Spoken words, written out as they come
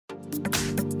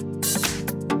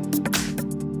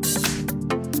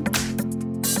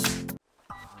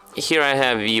Here I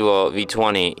have VIVO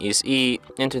V20 SE,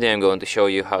 and today I'm going to show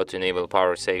you how to enable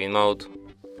power saving mode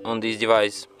on this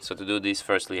device. So to do this,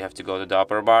 firstly you have to go to the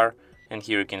upper bar, and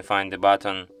here you can find the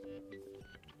button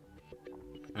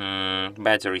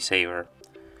battery saver.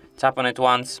 Tap on it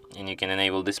once and you can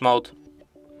enable this mode.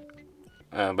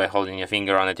 By holding your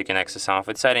finger on it you can access some of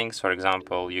its settings. For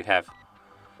example, you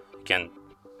can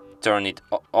turn it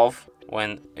off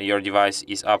when your device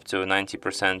is up to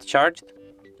 90% charged,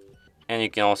 and you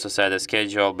can also set a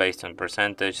schedule based on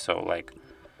percentage, so like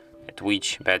at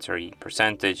which battery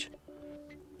percentage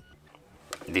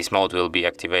this mode will be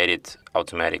activated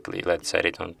automatically. Let's set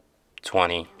it on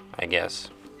 20, I guess.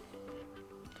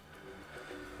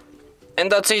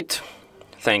 And that's it.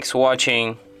 Thanks for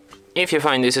watching. If you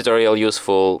find this tutorial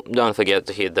useful, don't forget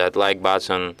to hit that like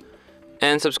button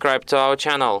and subscribe to our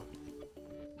channel.